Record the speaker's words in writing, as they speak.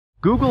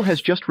Google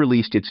has just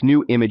released its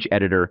new image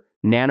editor,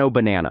 Nano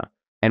Banana,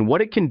 and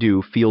what it can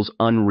do feels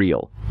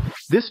unreal.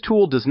 This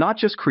tool does not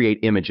just create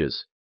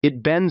images,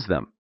 it bends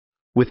them.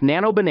 With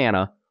Nano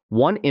Banana,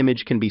 one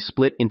image can be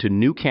split into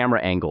new camera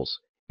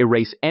angles,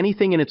 erase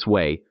anything in its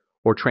way,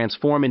 or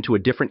transform into a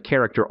different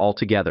character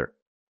altogether.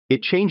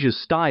 It changes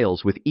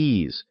styles with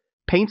ease,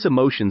 paints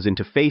emotions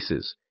into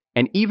faces,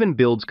 and even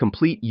builds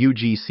complete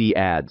UGC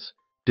ads,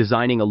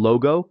 designing a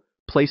logo,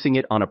 placing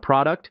it on a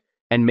product,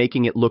 and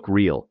making it look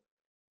real.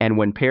 And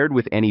when paired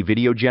with any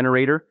video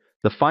generator,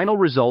 the final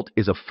result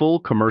is a full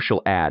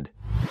commercial ad.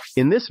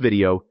 In this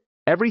video,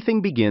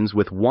 everything begins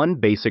with one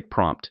basic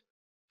prompt.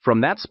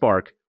 From that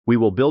spark, we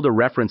will build a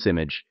reference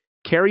image,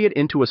 carry it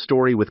into a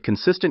story with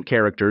consistent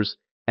characters,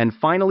 and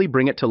finally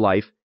bring it to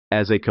life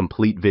as a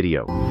complete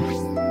video.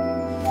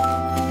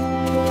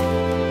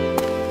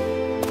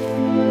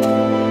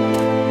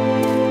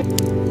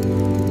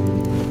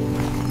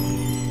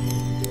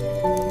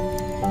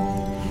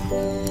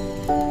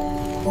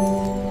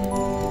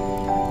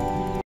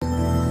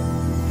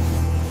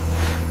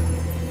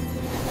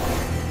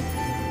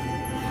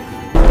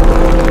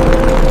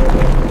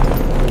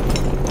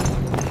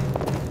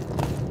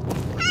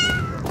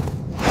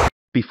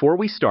 Before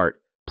we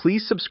start,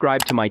 please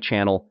subscribe to my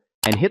channel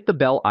and hit the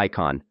bell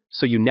icon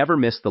so you never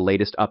miss the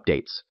latest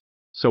updates.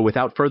 So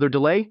without further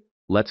delay,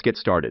 let's get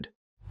started.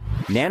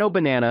 Nano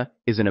Banana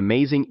is an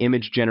amazing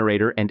image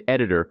generator and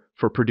editor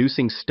for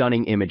producing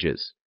stunning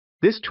images.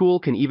 This tool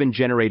can even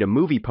generate a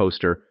movie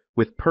poster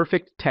with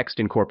perfect text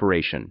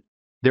incorporation.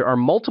 There are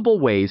multiple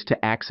ways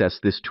to access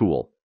this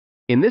tool.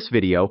 In this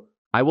video,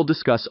 I will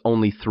discuss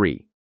only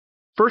 3.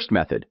 First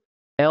method,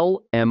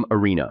 LM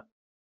Arena.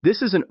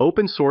 This is an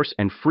open source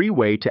and free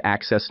way to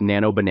access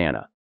Nano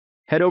Banana.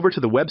 Head over to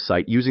the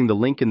website using the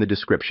link in the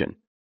description.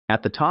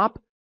 At the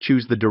top,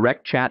 choose the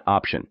direct chat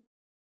option.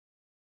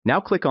 Now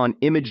click on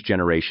Image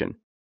Generation.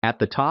 At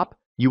the top,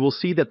 you will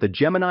see that the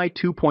Gemini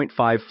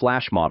 2.5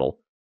 Flash model,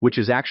 which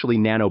is actually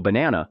Nano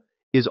Banana,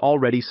 is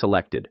already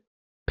selected.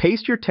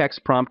 Paste your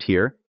text prompt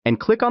here and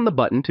click on the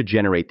button to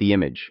generate the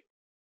image.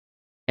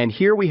 And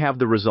here we have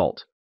the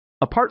result.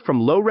 Apart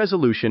from low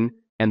resolution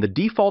and the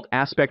default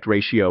aspect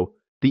ratio,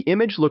 the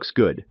image looks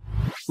good.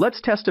 Let's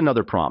test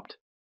another prompt.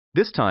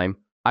 This time,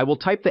 I will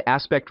type the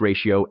aspect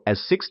ratio as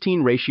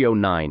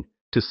 16:9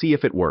 to see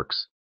if it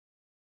works.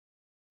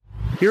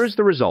 Here is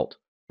the result,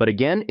 but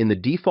again in the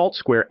default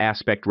square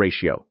aspect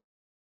ratio.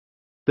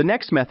 The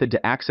next method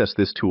to access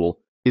this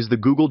tool is the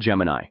Google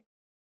Gemini.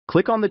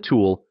 Click on the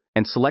tool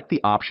and select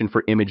the option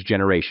for image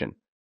generation.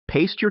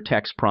 Paste your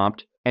text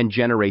prompt and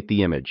generate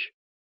the image.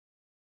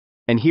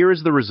 And here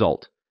is the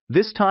result,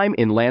 this time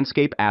in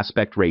landscape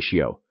aspect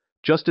ratio,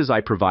 just as I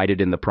provided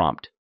in the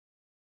prompt.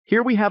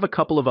 Here we have a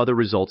couple of other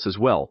results as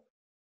well.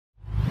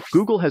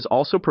 Google has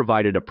also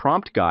provided a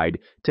prompt guide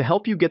to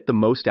help you get the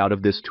most out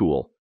of this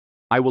tool.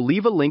 I will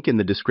leave a link in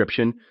the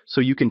description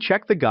so you can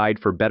check the guide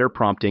for better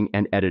prompting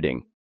and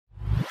editing.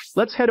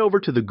 Let's head over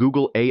to the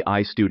Google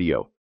AI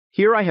Studio.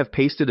 Here I have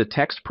pasted a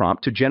text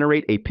prompt to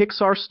generate a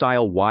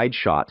Pixar-style wide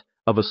shot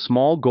of a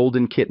small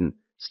golden kitten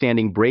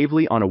standing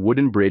bravely on a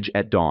wooden bridge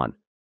at dawn.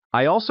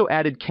 I also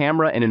added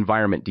camera and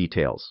environment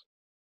details.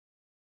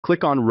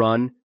 Click on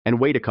Run and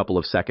wait a couple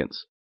of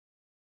seconds.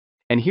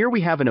 And here we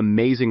have an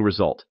amazing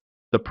result.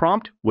 The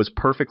prompt was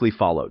perfectly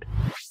followed.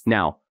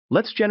 Now,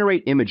 let's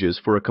generate images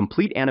for a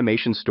complete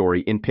animation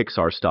story in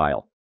Pixar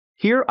style.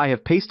 Here I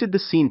have pasted the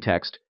scene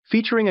text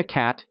featuring a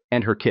cat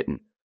and her kitten,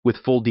 with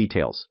full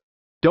details.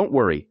 Don't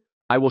worry,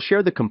 I will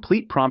share the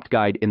complete prompt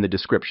guide in the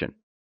description.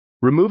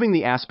 Removing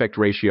the aspect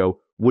ratio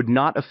would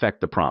not affect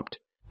the prompt.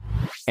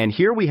 And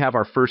here we have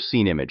our first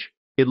scene image.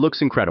 It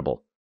looks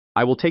incredible.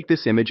 I will take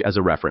this image as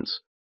a reference.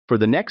 For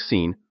the next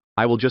scene,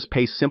 I will just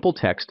paste simple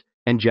text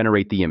and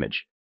generate the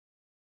image.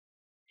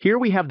 Here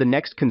we have the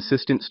next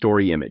consistent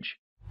story image.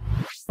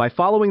 By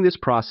following this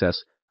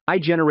process, I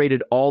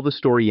generated all the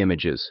story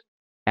images.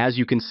 As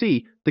you can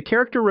see, the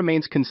character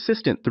remains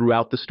consistent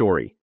throughout the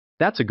story.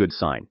 That's a good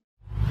sign.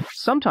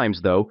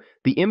 Sometimes, though,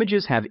 the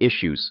images have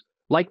issues,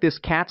 like this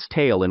cat's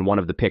tail in one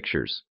of the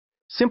pictures.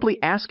 Simply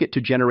ask it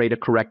to generate a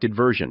corrected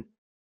version.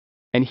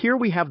 And here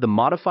we have the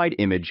modified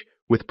image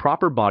with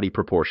proper body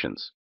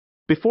proportions.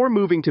 Before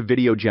moving to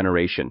video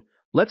generation,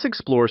 let's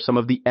explore some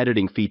of the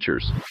editing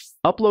features.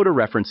 Upload a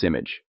reference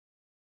image.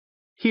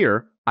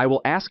 Here, I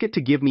will ask it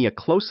to give me a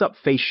close-up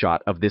face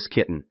shot of this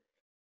kitten.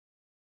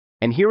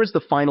 And here is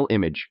the final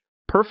image,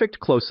 perfect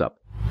close-up.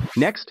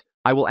 Next,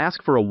 I will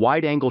ask for a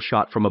wide-angle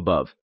shot from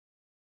above.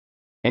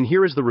 And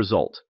here is the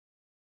result.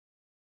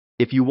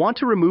 If you want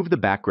to remove the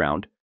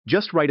background,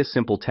 just write a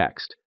simple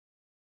text.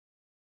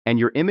 And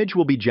your image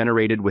will be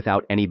generated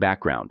without any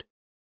background.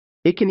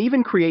 It can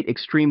even create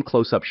extreme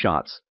close-up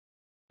shots.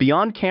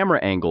 Beyond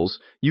camera angles,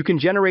 you can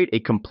generate a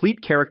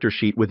complete character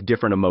sheet with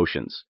different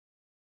emotions.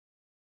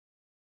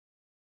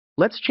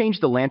 Let's change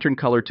the lantern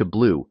color to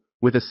blue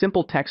with a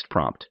simple text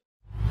prompt.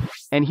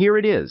 And here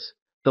it is.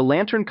 The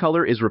lantern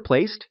color is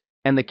replaced,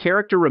 and the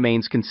character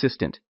remains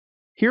consistent.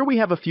 Here we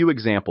have a few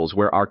examples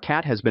where our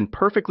cat has been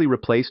perfectly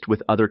replaced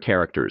with other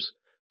characters.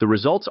 The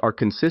results are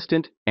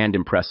consistent and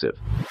impressive.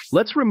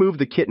 Let's remove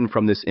the kitten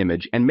from this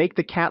image and make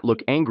the cat look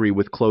angry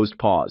with closed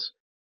paws.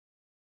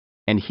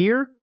 And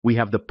here we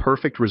have the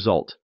perfect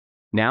result.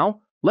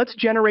 Now, let's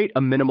generate a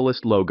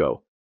minimalist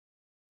logo.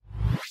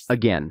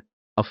 Again,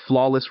 a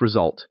flawless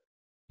result.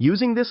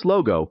 Using this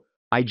logo,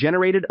 I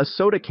generated a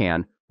soda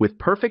can with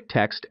perfect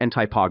text and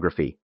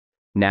typography.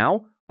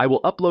 Now, I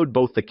will upload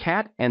both the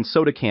cat and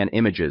soda can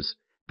images,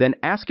 then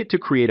ask it to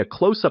create a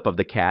close-up of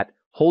the cat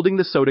holding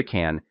the soda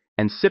can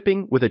and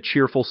sipping with a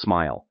cheerful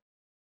smile.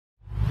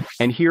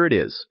 And here it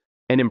is,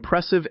 an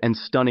impressive and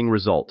stunning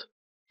result.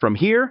 From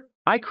here,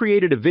 I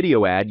created a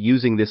video ad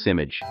using this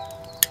image.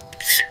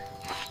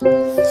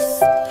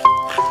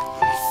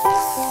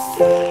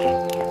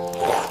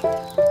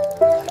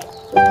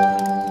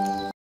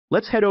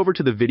 Let's head over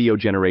to the video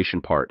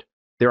generation part.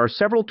 There are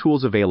several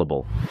tools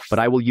available, but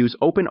I will use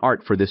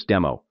OpenArt for this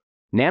demo.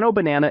 Nano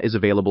Banana is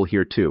available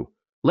here too.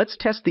 Let's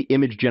test the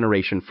image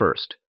generation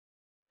first.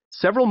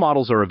 Several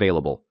models are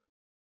available,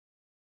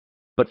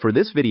 but for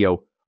this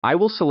video, I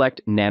will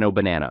select Nano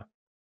Banana.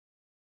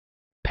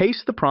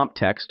 Paste the prompt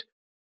text,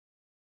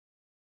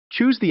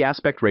 choose the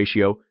aspect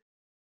ratio,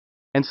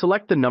 and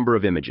select the number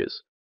of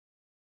images.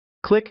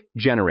 Click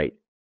Generate.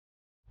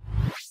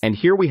 And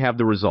here we have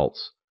the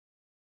results.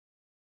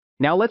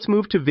 Now let's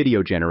move to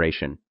video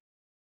generation.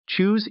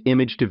 Choose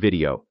Image to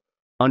Video.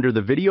 Under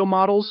the video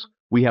models,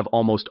 we have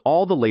almost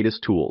all the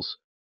latest tools.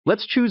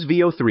 Let's choose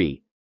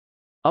VO3.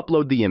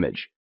 Upload the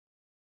image.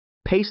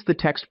 Paste the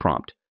text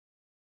prompt.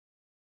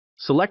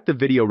 Select the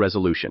video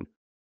resolution.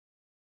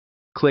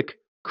 Click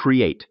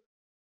Create.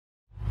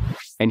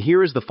 And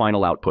here is the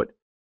final output.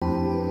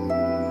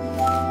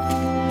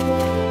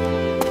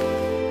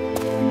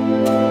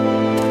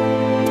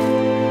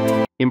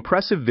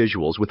 Impressive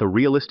visuals with a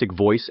realistic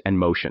voice and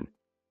motion.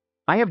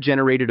 I have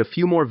generated a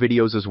few more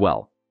videos as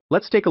well.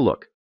 Let's take a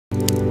look.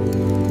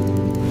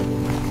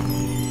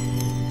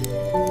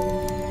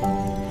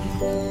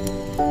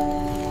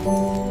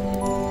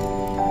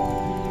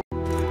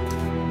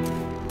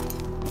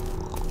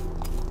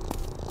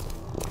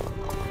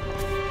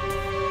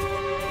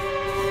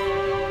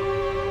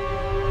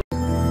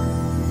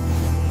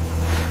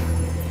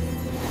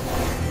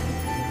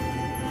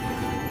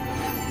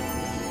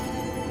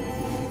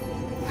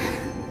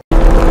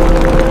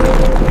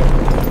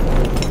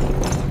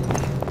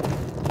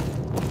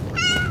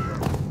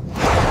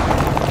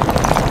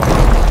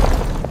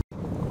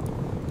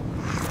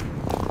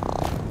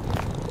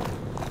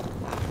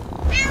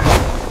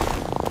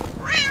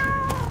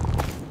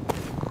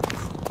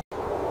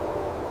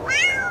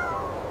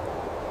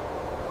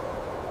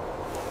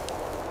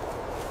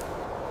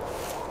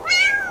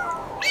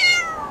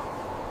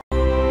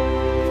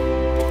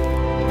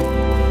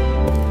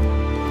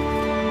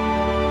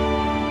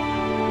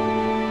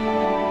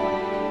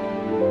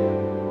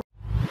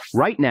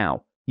 Right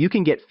now, you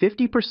can get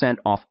 50%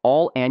 off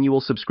all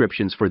annual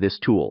subscriptions for this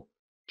tool.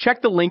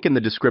 Check the link in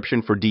the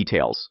description for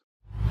details.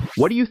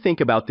 What do you think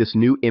about this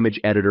new image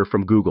editor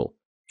from Google?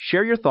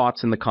 Share your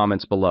thoughts in the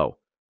comments below.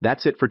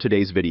 That's it for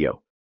today's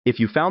video. If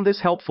you found this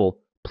helpful,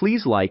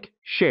 please like,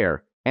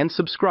 share, and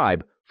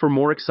subscribe for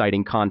more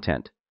exciting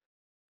content.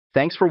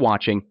 Thanks for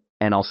watching,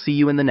 and I'll see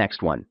you in the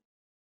next one.